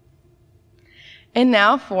And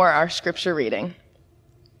now for our scripture reading.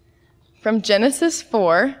 From Genesis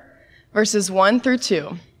 4, verses 1 through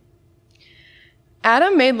 2.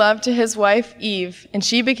 Adam made love to his wife Eve, and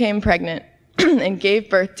she became pregnant and gave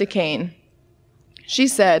birth to Cain. She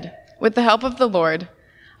said, "With the help of the Lord,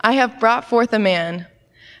 I have brought forth a man."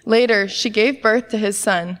 Later, she gave birth to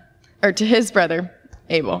his brother,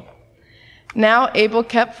 Abel. Now Abel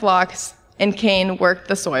kept flocks, and Cain worked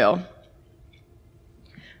the soil.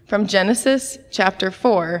 From Genesis chapter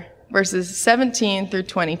 4, verses 17 through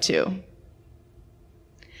 22.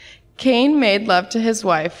 Cain made love to his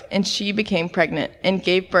wife, and she became pregnant and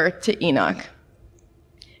gave birth to Enoch.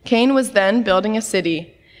 Cain was then building a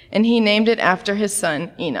city, and he named it after his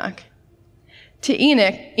son Enoch. To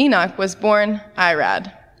Enoch was born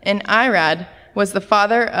Irad, and Irad was the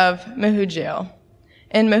father of Mehujael,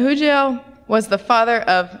 and Mehujael was the father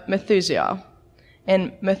of Methuselah,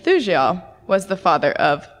 and Methuselah was the father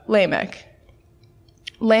of Lamech.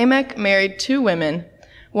 Lamech married 2 women,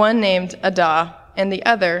 one named Adah and the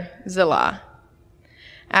other Zillah.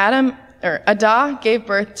 Adah gave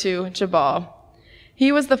birth to Jabal.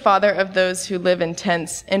 He was the father of those who live in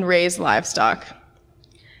tents and raise livestock.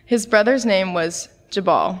 His brother's name was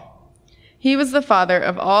Jabal. He was the father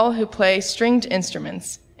of all who play stringed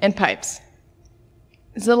instruments and pipes.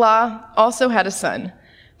 Zillah also had a son,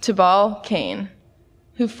 Tubal-Cain,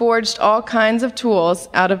 who forged all kinds of tools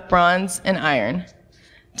out of bronze and iron.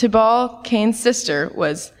 Tubal-Cain's sister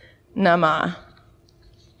was Naamah.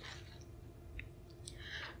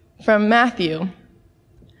 From Matthew,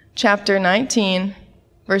 chapter 19,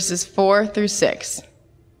 verses 4 through 6.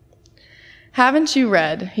 "Haven't you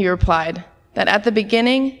read," he replied, "that at the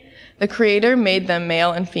beginning the Creator made them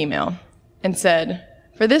male and female, and said,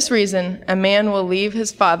 'For this reason a man will leave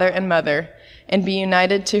his father and mother and be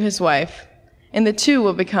united to his wife, and the 2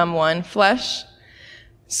 will become one flesh.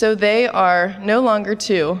 So they are no longer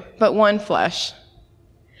 2, but one flesh.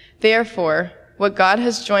 Therefore, what God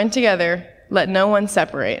has joined together, let no one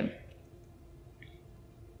separate.'"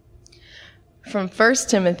 From 1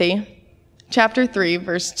 Timothy, chapter 3,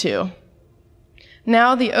 verse 2.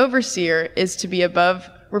 "Now the overseer is to be above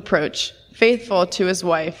reproach, faithful to his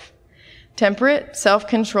wife, temperate,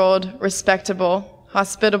 self-controlled, respectable,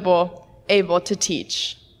 hospitable, able to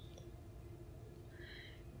teach."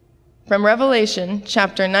 From Revelation,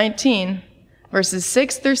 chapter 19, verses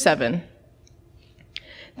 6 through 7.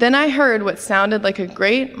 "Then I heard what sounded like a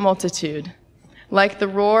great multitude, like the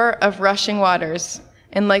roar of rushing waters,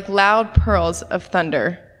 and like loud peals of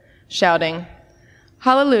thunder, shouting,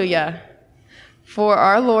 'Hallelujah! For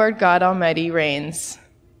our Lord God Almighty reigns.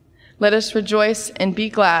 Let us rejoice and be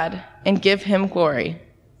glad and give him glory.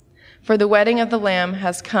 For the wedding of the Lamb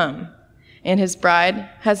has come, and his bride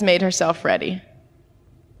has made herself ready.'"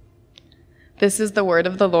 This is the word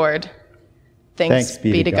of the Lord. Thanks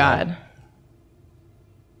be to God.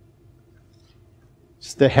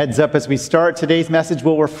 Just a heads up as we start, today's message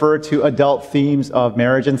will refer to adult themes of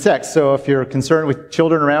marriage and sex. So if you're concerned with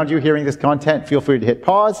children around you hearing this content, feel free to hit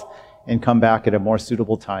pause and come back at a more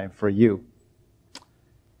suitable time for you.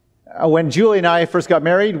 When Julie and I first got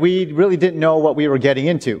married, we really didn't know what we were getting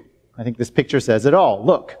into. I think this picture says it all.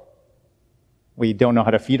 Look, we don't know how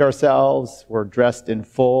to feed ourselves. We're dressed in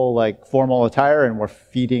full, formal attire, and we're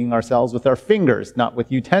feeding ourselves with our fingers, not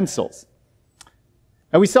with utensils.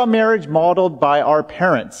 And we saw marriage modeled by our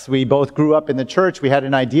parents. We both grew up in the church. We had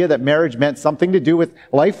an idea that marriage meant something to do with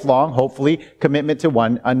lifelong, hopefully, commitment to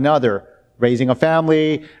one another, raising a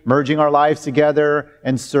family, merging our lives together,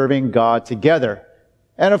 and serving God together.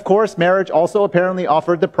 And of course, marriage also apparently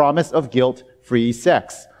offered the promise of guilt-free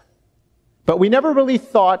sex. But we never really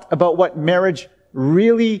thought about what marriage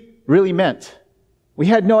really meant. We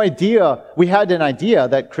had no idea. We had an idea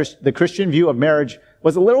that the Christian view of marriage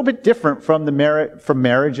was a little bit different from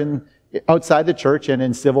marriage outside the church and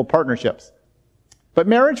in civil partnerships. But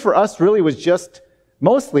marriage for us really was just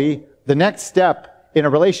mostly the next step in a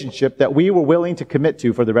relationship that we were willing to commit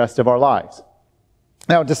to for the rest of our lives.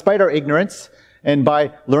 Now, despite our ignorance, and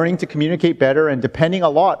by learning to communicate better and depending a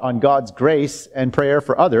lot on God's grace and prayer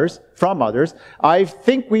from others, I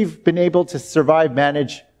think we've been able to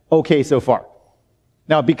manage okay so far.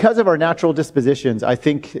 Now, because of our natural dispositions, I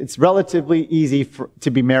think it's relatively easy to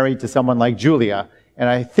be married to someone like Julia, and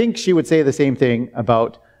I think she would say the same thing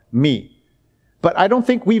about me. But I don't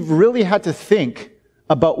think we've really had to think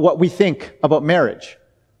about what we think about marriage.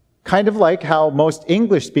 Kind of like how most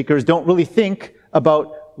English speakers don't really think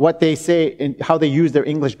about what they say and how they use their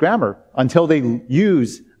English grammar until they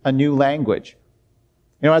use a new language.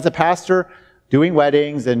 As a pastor, doing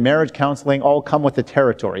weddings and marriage counseling all come with the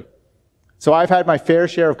territory. So I've had my fair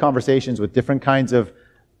share of conversations with different kinds of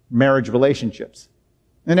marriage relationships.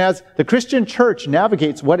 And as the Christian church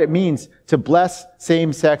navigates what it means to bless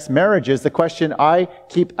same-sex marriages, the question I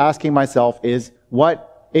keep asking myself is,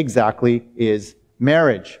 what exactly is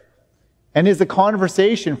marriage? And is the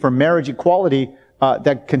conversation for marriage equality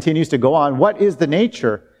that continues to go on, what is the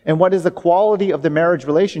nature and what is the quality of the marriage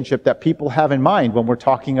relationship that people have in mind when we're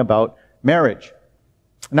talking about marriage?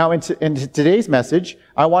 Now, in today's message,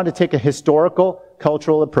 I want to take a historical,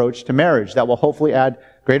 cultural approach to marriage that will hopefully add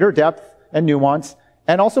greater depth and nuance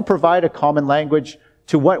and also provide a common language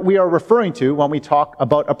to what we are referring to when we talk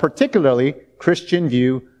about a particularly Christian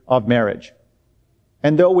view of marriage.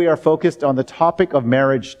 And though we are focused on the topic of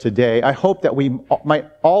marriage today, I hope that we might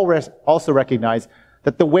also recognize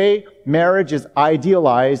that the way marriage is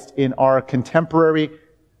idealized in our contemporary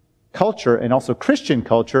culture and also Christian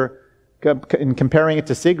culture, in comparing it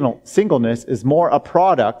to singleness, is more a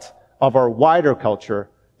product of our wider culture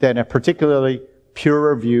than a particularly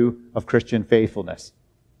purer view of Christian faithfulness.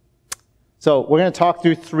 So we're going to talk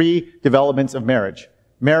through three developments of marriage.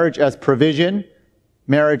 Marriage as provision,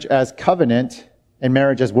 marriage as covenant, and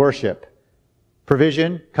marriage as worship.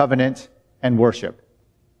 Provision, covenant, and worship.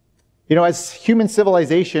 You know, as human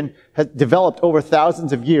civilization has developed over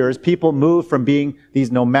thousands of years, people moved from being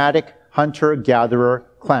these nomadic hunter-gatherer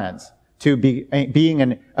clans to being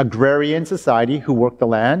an agrarian society who worked the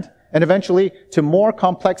land, and eventually to more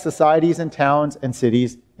complex societies and towns and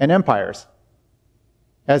cities and empires.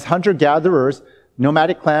 As hunter-gatherers,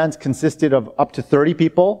 nomadic clans consisted of up to 30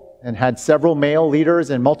 people and had several male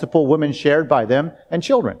leaders and multiple women shared by them and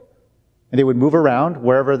children. And they would move around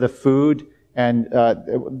wherever the food and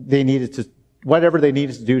whatever they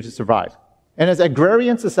needed to do to survive. And as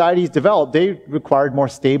agrarian societies developed, they required more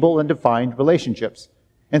stable and defined relationships.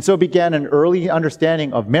 And so began an early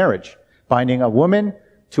understanding of marriage, binding a woman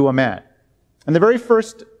to a man. And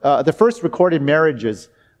the first recorded marriages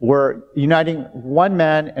were uniting one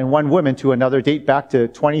man and one woman to another, date back to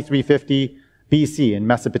 2350 BC in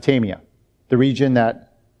Mesopotamia, the region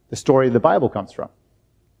that the story of the Bible comes from.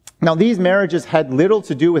 Now, these marriages had little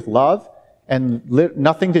to do with love and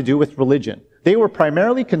nothing to do with religion. They were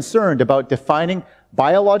primarily concerned about defining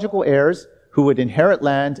biological heirs who would inherit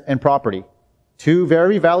land and property, two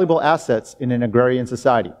very valuable assets in an agrarian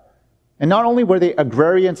society. And not only were they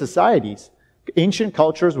agrarian societies, ancient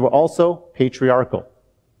cultures were also patriarchal.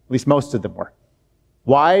 At least most of them were.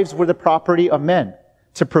 Wives were the property of men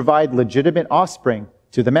to provide legitimate offspring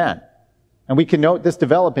to the man. And we can note this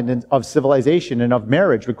development of civilization and of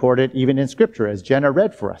marriage recorded even in Scripture, as Jenna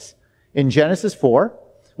read for us. In Genesis 4,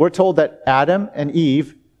 we're told that Adam and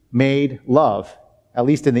Eve made love, at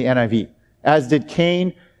least in the NIV, as did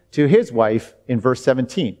Cain to his wife in verse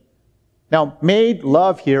 17. Now, made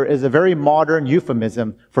love here is a very modern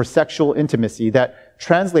euphemism for sexual intimacy that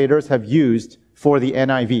translators have used for the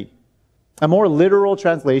NIV. A more literal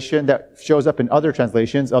translation that shows up in other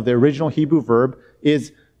translations of the original Hebrew verb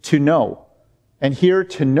is to know. And here,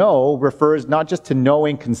 to know refers not just to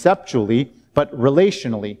knowing conceptually, but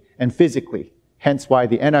relationally and physically. Hence why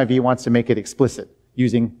the NIV wants to make it explicit,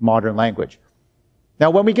 using modern language. Now,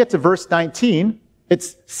 when we get to verse 19,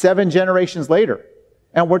 it's 7 generations later.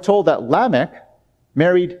 And we're told that Lamech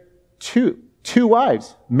married two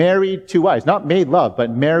wives. Married two wives. Not made love, but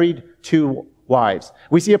married two wives.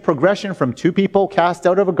 We see a progression from two people cast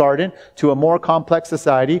out of a garden to a more complex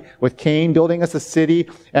society, with Cain building us a city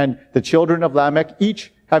and the children of Lamech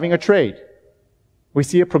each having a trade. We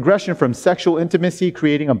see a progression from sexual intimacy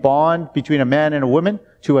creating a bond between a man and a woman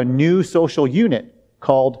to a new social unit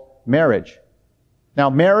called marriage. Now,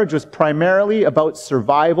 marriage was primarily about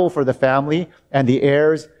survival for the family and the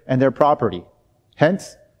heirs and their property.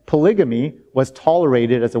 Hence, polygamy was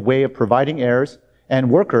tolerated as a way of providing heirs and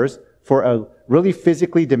workers for a really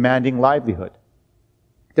physically demanding livelihood.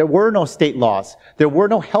 There were no state laws. There were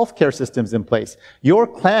no healthcare systems in place. Your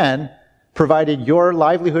clan provided your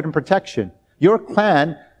livelihood and protection. Your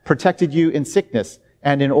clan protected you in sickness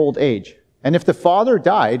and in old age. And if the father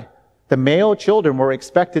died, the male children were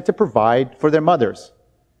expected to provide for their mothers.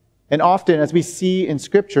 And often, as we see in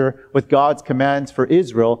Scripture with God's commands for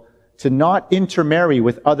Israel to not intermarry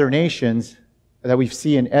with other nations that we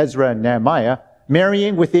see in Ezra and Nehemiah,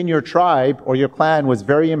 marrying within your tribe or your clan was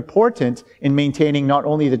very important in maintaining not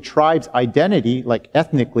only the tribe's identity, like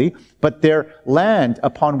ethnically, but their land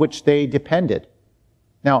upon which they depended.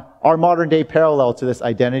 Now, our modern day parallel to this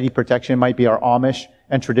identity protection might be our Amish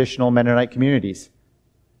and traditional Mennonite communities.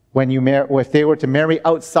 If they were to marry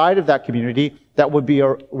outside of that community, that would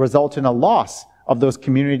result in a loss of those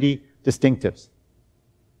community distinctives.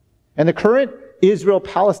 And the current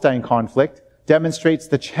Israel-Palestine conflict demonstrates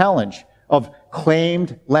the challenge of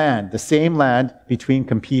claimed land, the same land between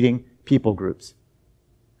competing people groups.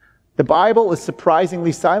 The Bible is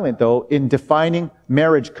surprisingly silent, though, in defining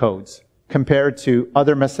marriage codes compared to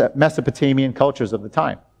other Mesopotamian cultures of the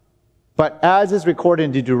time. But as is recorded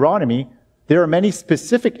in Deuteronomy, there are many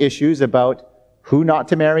specific issues about who not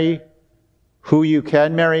to marry, who you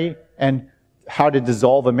can marry, and how to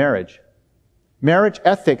dissolve a marriage. Marriage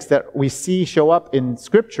ethics that we see show up in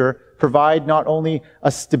Scripture provide not only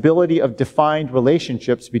a stability of defined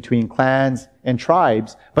relationships between clans and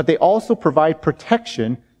tribes, but they also provide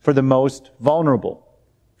protection for the most vulnerable,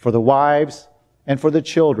 for the wives and for the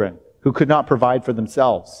children who could not provide for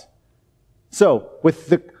themselves. So,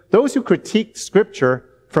 with those who critique Scripture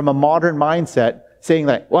from a modern mindset, saying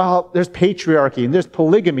that, well, there's patriarchy and there's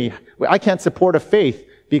polygamy, I can't support a faith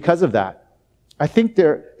because of that. I think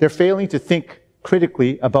they're failing to think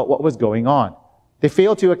critically about what was going on. They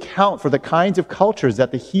fail to account for the kinds of cultures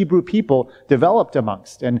that the Hebrew people developed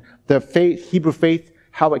amongst and the Hebrew faith,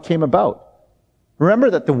 how it came about. Remember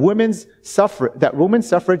that women's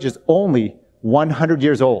suffrage is only 100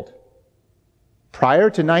 years old. Prior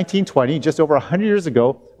to 1920, just over 100 years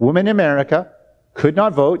ago, women in America could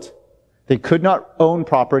not vote, they could not own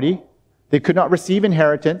property, they could not receive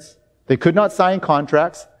inheritance, they could not sign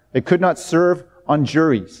contracts, they could not serve on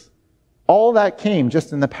juries. All that came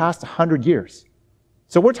just in the past 100 years.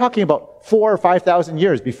 So we're talking about 4,000 or 5,000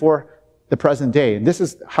 years before the present day. And this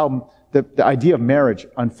is how the idea of marriage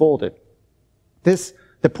unfolded.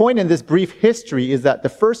 The point in this brief history is that the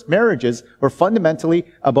first marriages were fundamentally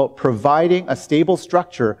about providing a stable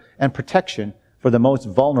structure and protection for the most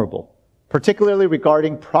vulnerable, particularly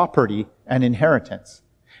regarding property and inheritance.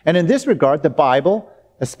 And in this regard, the Bible,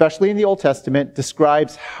 especially in the Old Testament,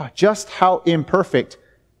 describes just how imperfect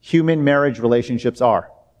human marriage relationships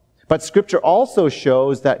are. But Scripture also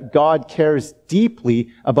shows that God cares deeply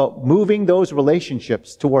about moving those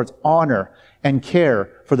relationships towards honor and care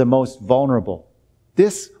for the most vulnerable.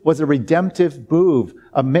 This was a redemptive move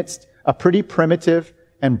amidst a pretty primitive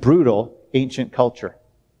and brutal ancient culture.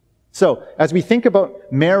 So, as we think about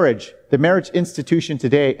marriage, the marriage institution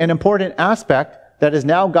today, an important aspect that is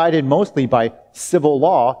now guided mostly by civil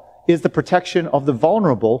law is the protection of the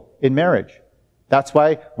vulnerable in marriage. That's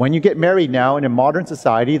why when you get married now in a modern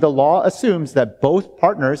society, the law assumes that both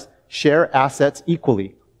partners share assets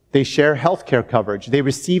equally. They share healthcare coverage. They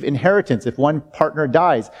receive inheritance if one partner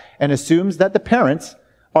dies, and assumes that the parents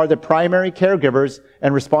are the primary caregivers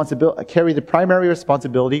and carry the primary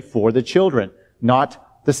responsibility for the children,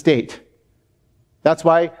 not the state. That's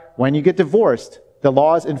why when you get divorced, the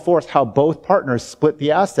laws enforce how both partners split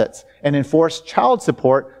the assets and enforce child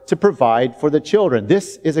support to provide for the children.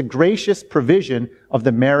 This is a gracious provision of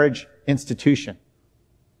the marriage institution.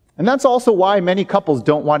 And that's also why many couples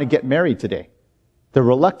don't want to get married today. The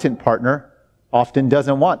reluctant partner often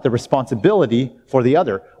doesn't want the responsibility for the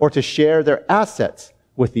other or to share their assets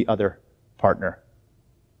with the other partner.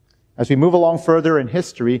 As we move along further in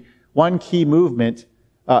history, one key movement,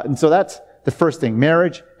 and so that's the first thing,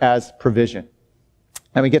 marriage as provision.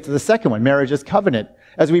 And we get to the second one, marriage as covenant.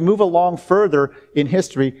 As we move along further in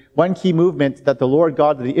history, one key movement that the Lord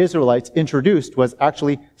God of the Israelites introduced was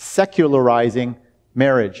actually secularizing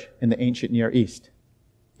marriage in the ancient Near East.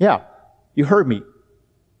 Yeah, you heard me.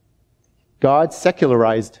 God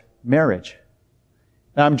secularized marriage.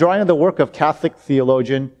 And I'm drawing on the work of Catholic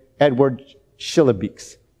theologian Edward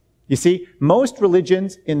Schillebeeckx. You see, most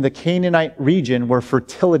religions in the Canaanite region were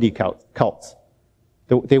fertility cults.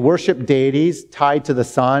 They worshiped deities tied to the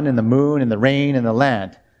sun and the moon and the rain and the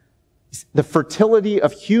land. The fertility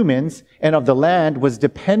of humans and of the land was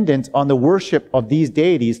dependent on the worship of these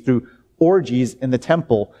deities through orgies in the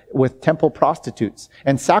temple with temple prostitutes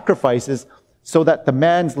and sacrifices so that the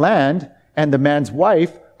man's land and the man's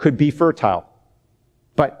wife could be fertile.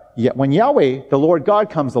 But yet when Yahweh, the Lord God,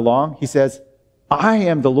 comes along, he says, I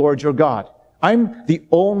am the Lord your God. I'm the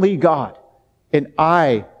only God, and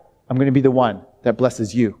I'm going to be the one that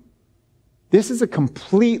blesses you. This is a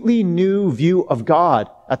completely new view of God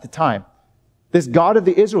at the time. This God of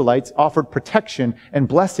the Israelites offered protection and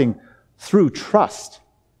blessing through trust,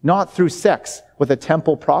 not through sex with a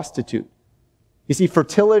temple prostitute. You see,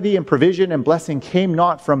 fertility and provision and blessing came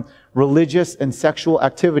not from religious and sexual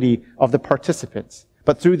activity of the participants,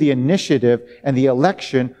 but through the initiative and the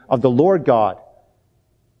election of the Lord God.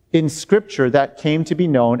 In Scripture, that came to be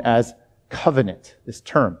known as covenant, this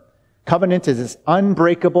term. Covenant is this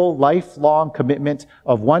unbreakable, lifelong commitment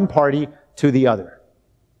of one party to the other.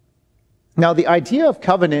 Now, the idea of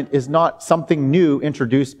covenant is not something new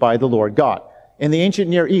introduced by the Lord God. In the ancient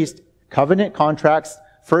Near East, covenant contracts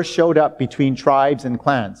first showed up between tribes and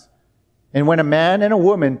clans. And when a man and a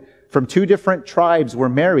woman from two different tribes were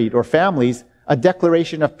married or families, a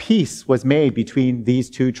declaration of peace was made between these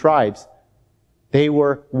two tribes. They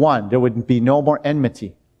were one. There would be no more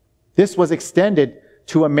enmity. This was extended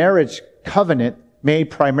to a marriage covenant made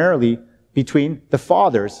primarily between the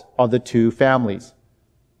fathers of the two families.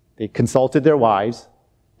 They consulted their wives,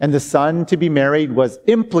 and the son to be married was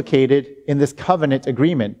implicated in this covenant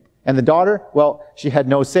agreement. And the daughter, well, she had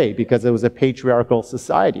no say because it was a patriarchal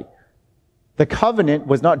society. The covenant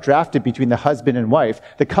was not drafted between the husband and wife.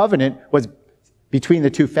 The covenant was between the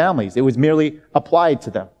two families. It was merely applied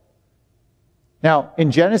to them. Now,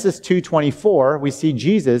 in Genesis 2:24, we see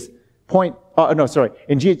Jesus in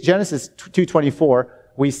Genesis 2:24,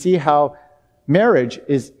 we see how marriage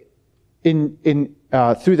is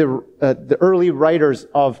through the early writers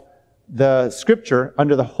of the scripture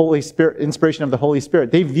under the Holy Spirit, inspiration of the Holy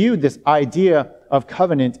Spirit. They viewed this idea of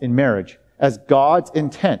covenant in marriage as God's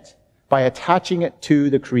intent by attaching it to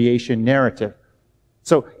the creation narrative.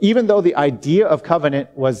 So even though the idea of covenant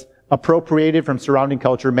was appropriated from surrounding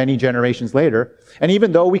culture many generations later, and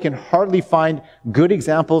even though we can hardly find good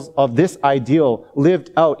examples of this ideal lived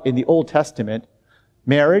out in the Old Testament,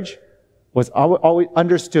 marriage was always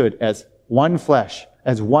understood as one flesh,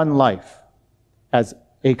 as one life, as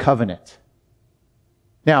a covenant.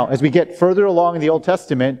 Now, as we get further along in the Old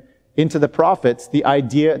Testament into the prophets, the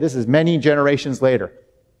idea, this is many generations later,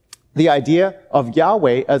 the idea of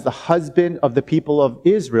Yahweh as the husband of the people of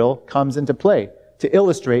Israel comes into play to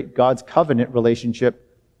illustrate God's covenant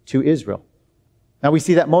relationship to Israel. Now we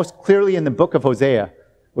see that most clearly in the book of Hosea,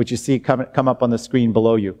 which you see come up on the screen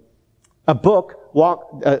below you.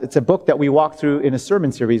 It's a book that we walked through in a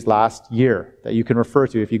sermon series last year that you can refer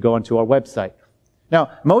to if you go onto our website.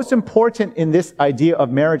 Now, most important in this idea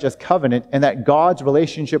of marriage as covenant and that God's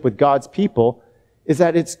relationship with God's people is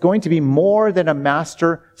that it's going to be more than a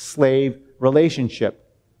master-slave relationship.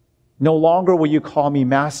 No longer will you call me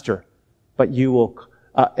master, but you will,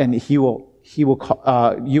 you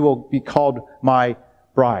will be called my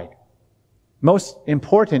bride. Most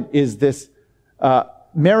important is this,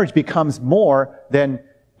 marriage becomes more than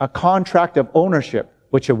a contract of ownership,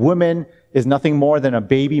 which a woman is nothing more than a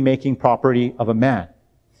baby-making property of a man.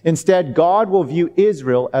 Instead, God will view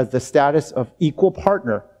Israel as the status of equal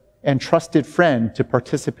partner and trusted friend to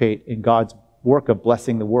participate in God's work of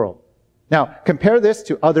blessing the world. Now, compare this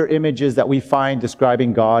to other images that we find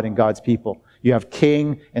describing God and God's people. You have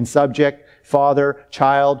king and subject, father,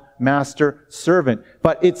 child, master, servant.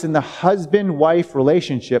 But it's in the husband-wife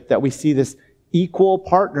relationship that we see this equal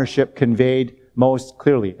partnership conveyed most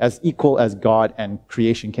clearly, as equal as God and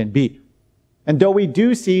creation can be. And though we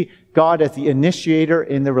do see God as the initiator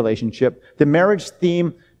in the relationship, the marriage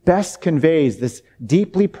theme best conveys this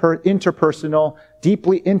deeply interpersonal,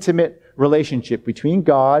 deeply intimate relationship between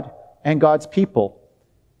God and God's people.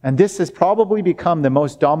 And this has probably become the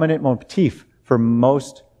most dominant motif for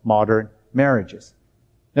most modern marriages.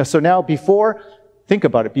 Now, think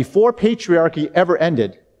about it, before patriarchy ever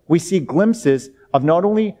ended, we see glimpses of not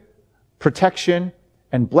only protection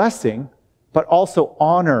and blessing, but also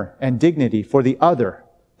honor and dignity for the other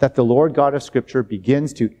that the Lord God of Scripture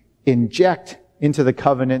begins to inject into the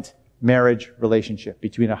covenant marriage relationship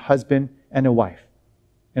between a husband and a wife.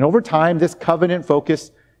 And over time, this covenant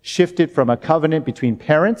focus shifted from a covenant between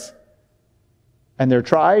parents and their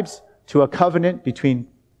tribes to a covenant between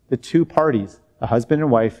the two parties, a husband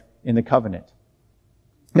and wife, in the covenant.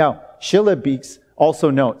 Now, Sheila Beeks also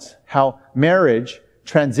notes how marriage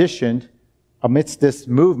transitioned amidst this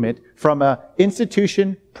movement from an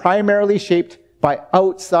institution primarily shaped by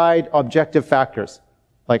outside objective factors,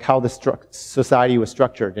 like how the society was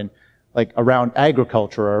structured and like around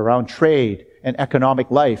agriculture or around trade and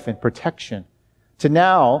economic life and protection, to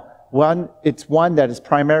now it's one that is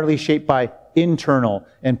primarily shaped by internal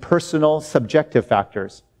and personal subjective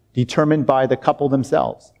factors determined by the couple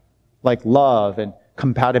themselves, like love and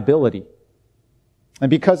compatibility. And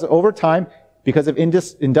because over time, because of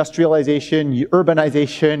industrialization,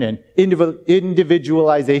 urbanization, and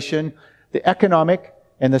individualization, the economic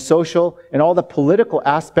and the social and all the political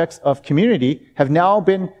aspects of community have now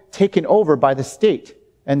been taken over by the state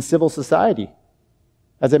and civil society.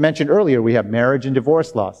 As I mentioned earlier, we have marriage and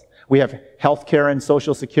divorce laws. We have healthcare and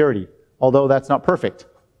social security, although that's not perfect.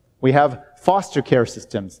 We have foster care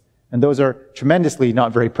systems, and those are tremendously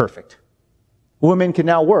not very perfect. Women can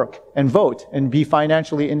now work and vote and be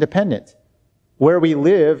financially independent. Where we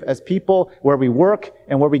live as people, where we work,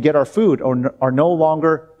 and where we get our food are no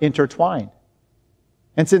longer intertwined.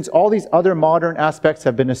 And since all these other modern aspects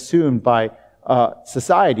have been assumed by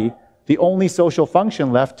society, the only social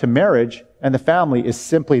function left to marriage and the family is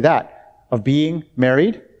simply that, of being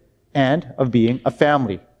married and of being a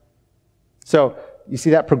family. So you see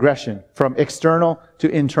that progression from external to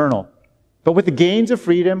internal. But with the gains of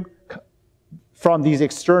freedom from these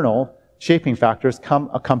external shaping factors come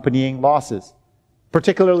accompanying losses.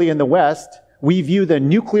 Particularly in the West, we view the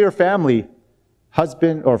nuclear family,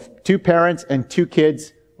 husband or two parents and two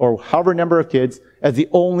kids, or however number of kids, as the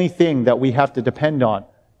only thing that we have to depend on,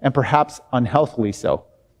 and perhaps unhealthily so.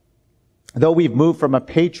 Though we've moved from a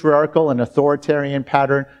patriarchal and authoritarian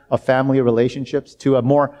pattern of family relationships to a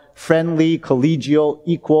more friendly, collegial,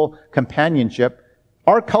 equal companionship,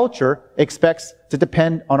 our culture expects to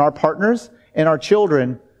depend on our partners and our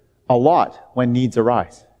children a lot when needs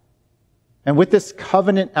arise. And with this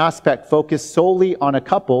covenant aspect focused solely on a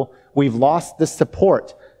couple, we've lost the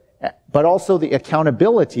support, but also the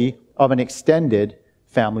accountability of an extended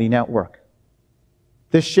family network.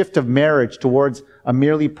 This shift of marriage towards a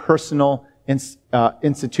merely personal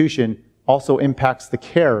institution also impacts the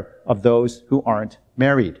care of those who aren't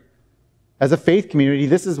married. As a faith community,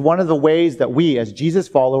 this is one of the ways that we, as Jesus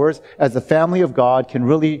followers, as the family of God, can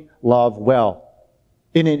really love well.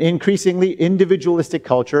 In an increasingly individualistic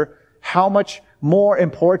culture, how much more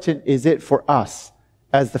important is it for us,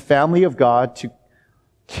 as the family of God, to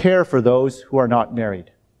care for those who are not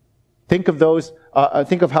married? Think of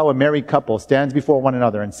how a married couple stands before one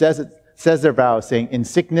another and says their vows, saying, "In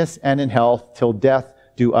sickness and in health, till death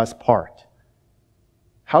do us part."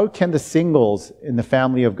 How can the singles in the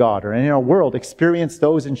family of God or in our world experience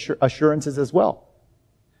those assurances as well?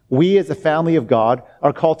 We as a family of God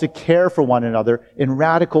are called to care for one another in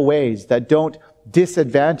radical ways that don't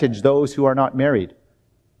disadvantage those who are not married.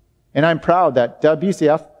 And I'm proud that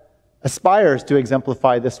WCF aspires to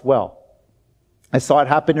exemplify this well. I saw it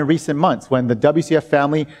happen in recent months when the WCF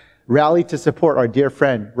family rallied to support our dear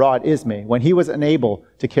friend Rod Ismay when he was unable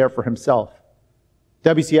to care for himself.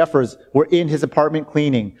 WCFers were in his apartment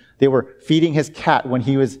cleaning. They were feeding his cat when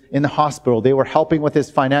he was in the hospital. They were helping with his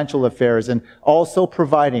financial affairs and also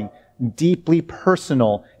providing deeply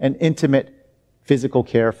personal and intimate physical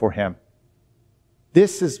care for him.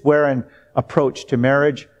 This is where an approach to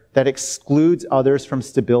marriage that excludes others from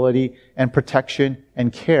stability and protection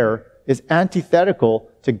and care is antithetical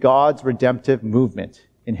to God's redemptive movement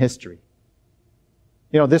in history.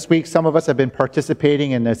 This week, some of us have been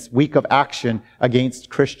participating in this week of action against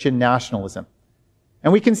Christian nationalism.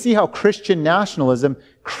 And we can see how Christian nationalism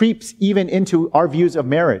creeps even into our views of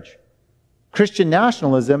marriage. Christian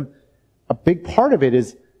nationalism, a big part of it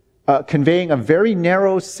is conveying a very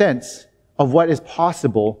narrow sense of what is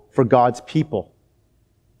possible for God's people.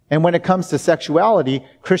 And when it comes to sexuality,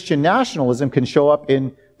 Christian nationalism can show up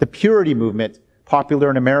in the purity movement popular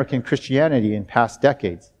in American Christianity in past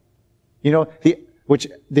decades.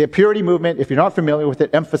 The purity movement, if you're not familiar with it,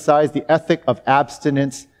 emphasized the ethic of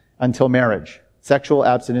abstinence until marriage, sexual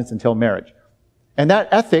abstinence until marriage. And that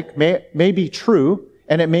ethic may be true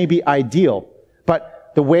and it may be ideal,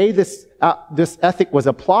 but the way this ethic was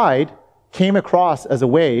applied came across as a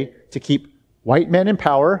way to keep white men in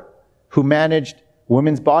power who managed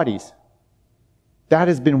women's bodies. That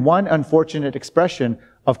has been one unfortunate expression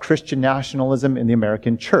of Christian nationalism in the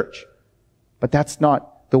American church. But that's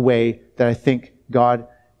not the way that I think God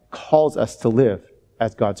calls us to live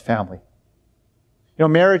as God's family.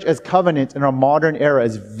 Marriage as covenant in our modern era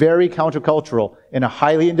is very countercultural in a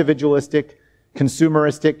highly individualistic,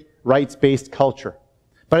 consumeristic, rights-based culture.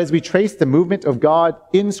 But as we trace the movement of God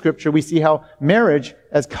in Scripture, we see how marriage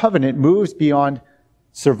as covenant moves beyond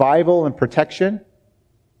survival and protection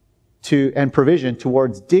and provision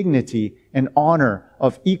towards dignity and honor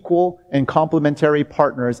of equal and complementary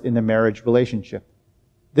partners in the marriage relationship.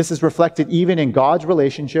 This is reflected even in God's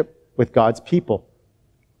relationship with God's people.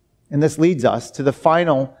 And this leads us to the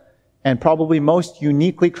final and probably most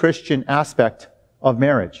uniquely Christian aspect of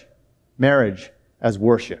marriage. Marriage as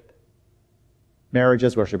worship. Marriage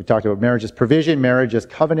as worship. We talked about marriage as provision, marriage as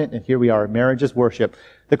covenant, and here we are, marriage as worship.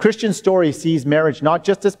 The Christian story sees marriage not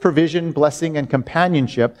just as provision, blessing, and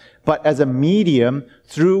companionship, but as a medium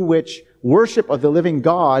through which worship of the living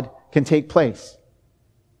God can take place.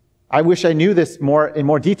 I wish I knew this in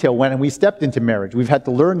more detail when we stepped into marriage. We've had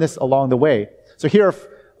to learn this along the way. So here are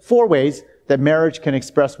 4 ways that marriage can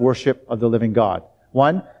express worship of the living God.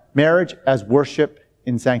 1, marriage as worship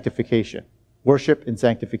in sanctification. Worship in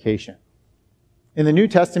sanctification. In the New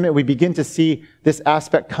Testament, we begin to see this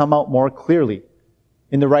aspect come out more clearly.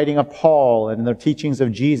 In the writing of Paul and in the teachings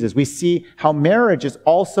of Jesus, we see how marriage is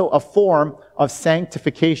also a form of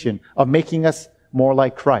sanctification, of making us more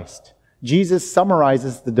like Christ. Jesus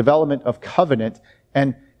summarizes the development of covenant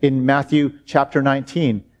and in Matthew chapter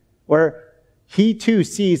 19, where he too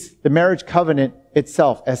sees the marriage covenant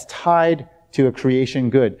itself as tied to a creation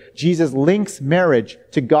good. Jesus links marriage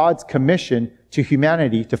to God's commission to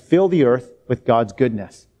humanity to fill the earth with God's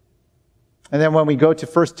goodness. And then when we go to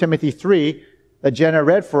 1 Timothy 3, that Jenna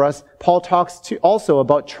read for us, Paul talks also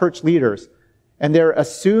about church leaders. And they're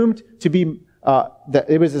assumed to be, that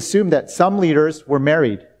it was assumed that some leaders were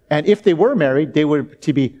married. And if they were married, they were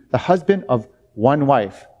to be the husband of one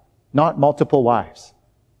wife, not multiple wives.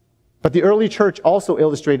 But the early church also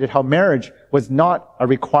illustrated how marriage was not a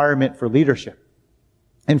requirement for leadership.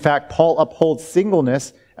 In fact, Paul upholds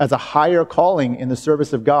singleness as a higher calling in the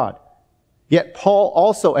service of God. Yet Paul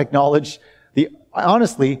also acknowledged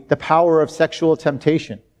honestly, the power of sexual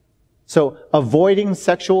temptation. So avoiding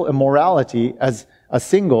sexual immorality as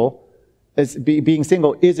being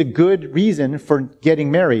single is a good reason for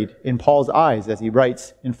getting married in Paul's eyes, as he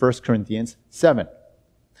writes in 1 Corinthians 7.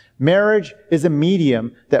 Marriage is a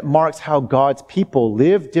medium that marks how God's people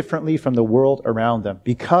live differently from the world around them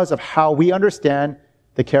because of how we understand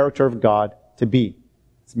the character of God to be.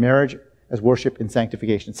 It's marriage as worship and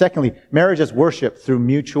sanctification. Secondly, marriage as worship through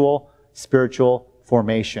mutual spiritual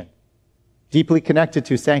formation. Deeply connected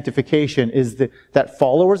to sanctification is that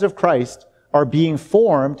followers of Christ are being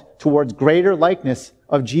formed towards greater likeness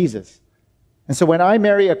of Jesus. And so when I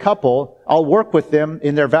marry a couple, I'll work with them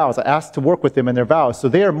in their vows. I ask to work with them in their vows. So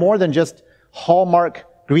they are more than just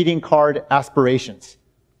Hallmark greeting card aspirations.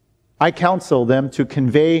 I counsel them to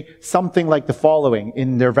convey something like the following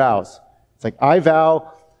in their vows. It's like, I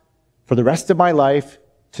vow for the rest of my life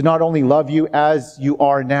to not only love you as you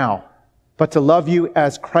are now, but to love you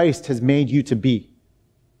as Christ has made you to be.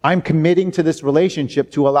 I'm committing to this relationship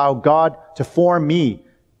to allow God to form me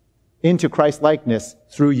into Christ-likeness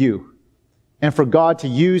through you, and for God to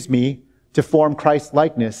use me to form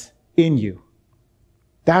Christ-likeness in you.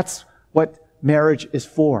 That's what marriage is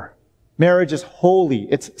for. Marriage is holy.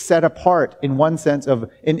 It's set apart in one sense of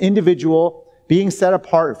an individual being set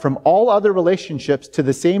apart from all other relationships to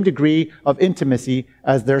the same degree of intimacy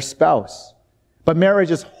as their spouse. But marriage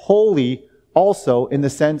is holy also in the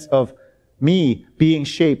sense of me being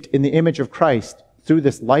shaped in the image of Christ through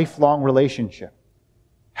this lifelong relationship.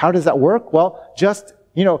 How does that work? Well,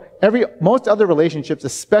 most other relationships,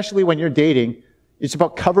 especially when you're dating, it's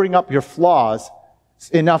about covering up your flaws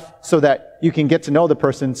enough so that you can get to know the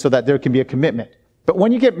person so that there can be a commitment. But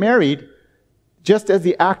when you get married, just as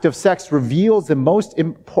the act of sex reveals the most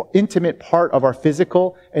intimate part of our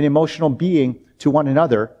physical and emotional being to one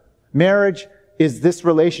another, marriage is this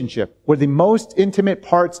relationship where the most intimate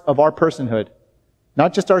parts of our personhood,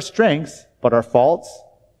 not just our strengths, but our faults,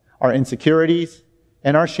 our insecurities,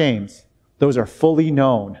 and our shames, those are fully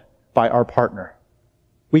known by our partner.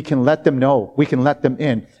 We can let them know. We can let them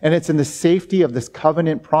in. And it's in the safety of this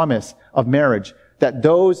covenant promise of marriage that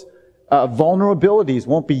those vulnerabilities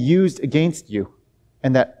won't be used against you,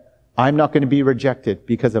 and that I'm not going to be rejected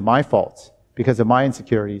because of my faults, because of my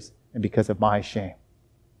insecurities, and because of my shame.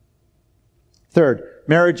 Third,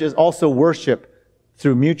 marriage is also worship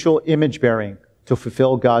through mutual image bearing to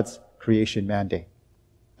fulfill God's creation mandate.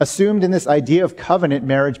 Assumed in this idea of covenant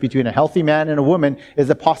marriage between a healthy man and a woman is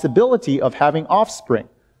the possibility of having offspring.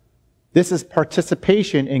 This is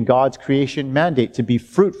participation in God's creation mandate to be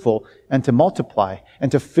fruitful and to multiply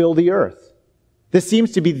and to fill the earth. This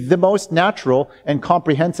seems to be the most natural and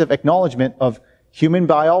comprehensive acknowledgement of human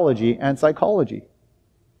biology and psychology.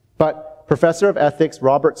 But Professor of Ethics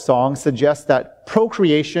Robert Song suggests that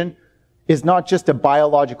procreation is not just a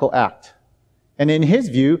biological act. And in his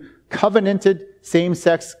view, covenanted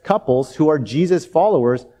same-sex couples who are Jesus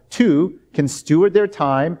followers too can steward their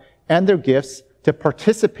time and their gifts to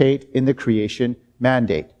participate in the creation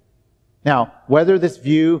mandate. Now, whether this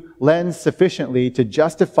view lends sufficiently to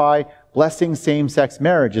justify blessing same-sex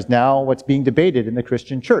marriage is now what's being debated in the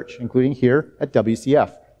Christian church, including here at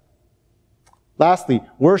WCF. Lastly,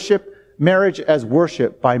 marriage as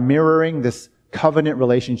worship by mirroring this covenant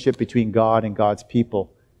relationship between God and God's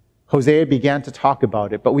people. Hosea began to talk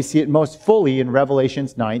about it, but we see it most fully in Revelation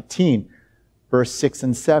 19, verse 6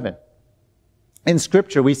 and 7. In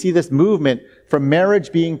Scripture, we see this movement from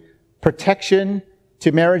marriage being protection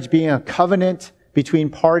to marriage being a covenant between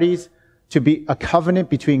parties to be a covenant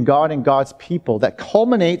between God and God's people that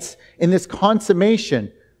culminates in this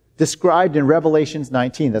consummation described in Revelation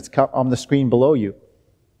 19 that's on the screen below you.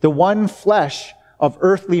 The one flesh of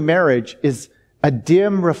earthly marriage is a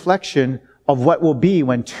dim reflection of what will be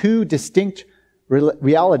when two distinct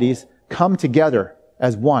realities come together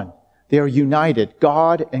as one. They are united,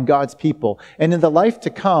 God and God's people. And in the life to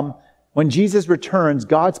come, when Jesus returns,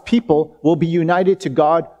 God's people will be united to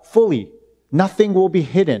God fully. Nothing will be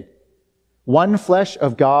hidden. One flesh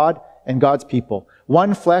of God and God's people.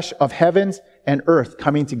 One flesh of heavens and earth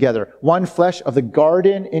coming together. One flesh of the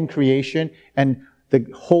garden in creation and the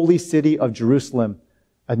holy city of Jerusalem,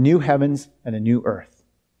 a new heavens and a new earth.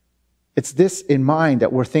 It's this in mind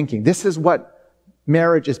that we're thinking. This is what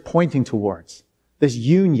marriage is pointing towards. This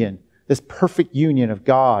union, this perfect union of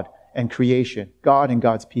God and creation, God and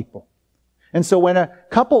God's people. And so when a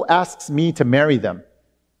couple asks me to marry them,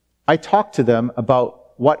 I talk to them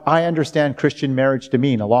about what I understand Christian marriage to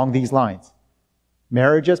mean along these lines.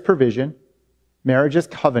 Marriage as provision, marriage as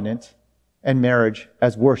covenant, and marriage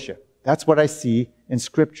as worship. That's what I see in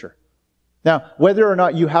Scripture. Now, whether or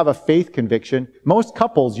not you have a faith conviction, most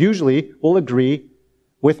couples usually will agree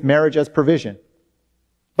with marriage as provision.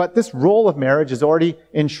 But this role of marriage is already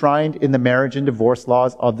enshrined in the marriage and divorce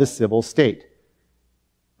laws of the civil state.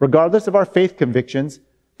 Regardless of our faith convictions,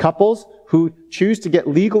 couples who choose to get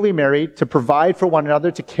legally married, to provide for one another,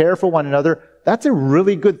 to care for one another, that's a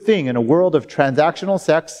really good thing in a world of transactional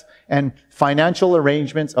sex and financial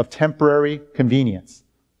arrangements of temporary convenience.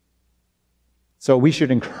 So we should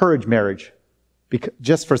encourage marriage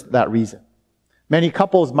just for that reason. Many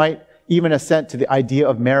couples might even assent to the idea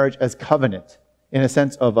of marriage as covenant, in a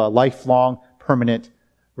sense of a lifelong, permanent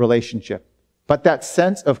relationship. But that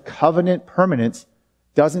sense of covenant permanence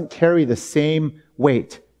doesn't carry the same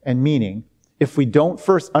weight and meaning if we don't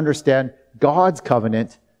first understand God's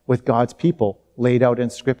covenant with God's people laid out in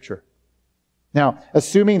Scripture. Now,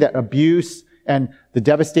 assuming that abuse and the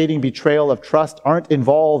devastating betrayal of trust aren't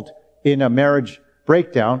involved in a marriage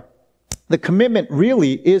breakdown, the commitment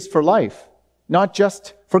really is for life, not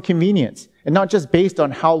just for convenience, and not just based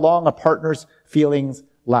on how long a partner's feelings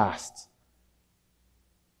last.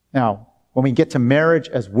 Now, when we get to marriage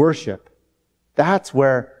as worship, that's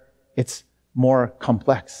where it's more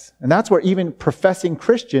complex. And that's where even professing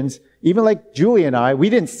Christians, even like Julie and I, we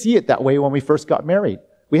didn't see it that way when we first got married.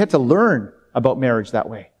 We had to learn about marriage that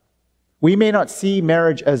way. We may not see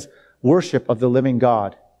marriage as worship of the living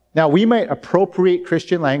God. Now, we might appropriate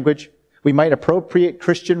Christian language, we might appropriate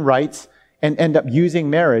Christian rites, and end up using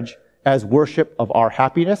marriage as worship of our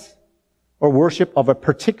happiness, or worship of a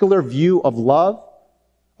particular view of love,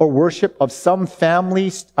 or worship of some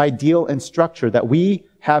family ideal and structure that we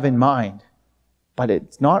have in mind. But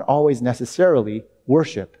it's not always necessarily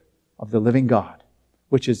worship of the living God,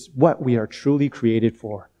 which is what we are truly created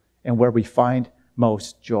for and where we find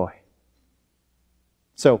most joy.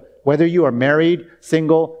 So, whether you are married,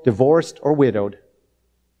 single, divorced, or widowed,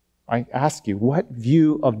 I ask you, what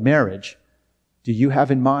view of marriage do you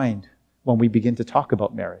have in mind when we begin to talk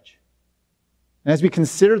about marriage? And as we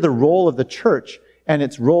consider the role of the church and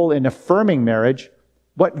its role in affirming marriage,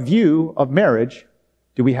 what view of marriage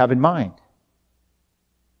do we have in mind?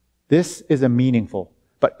 This is a meaningful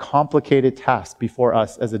but complicated task before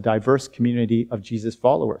us as a diverse community of Jesus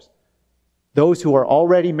followers. Those who are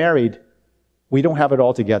already married, we don't have it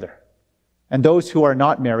all together. And those who are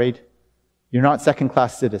not married, you're not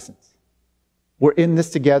second-class citizens. We're in this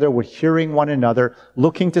together. We're hearing one another,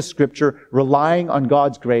 looking to Scripture, relying on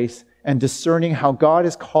God's grace, and discerning how God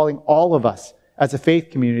is calling all of us as a faith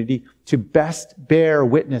community to best bear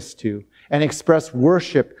witness to and express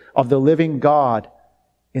worship of the living God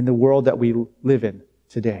in the world that we live in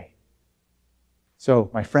today. So,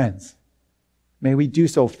 my friends, may we do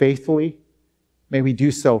so faithfully, may we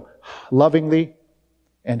do so lovingly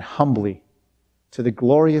and humbly to the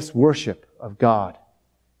glorious worship of God.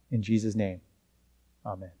 In Jesus' name,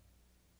 amen.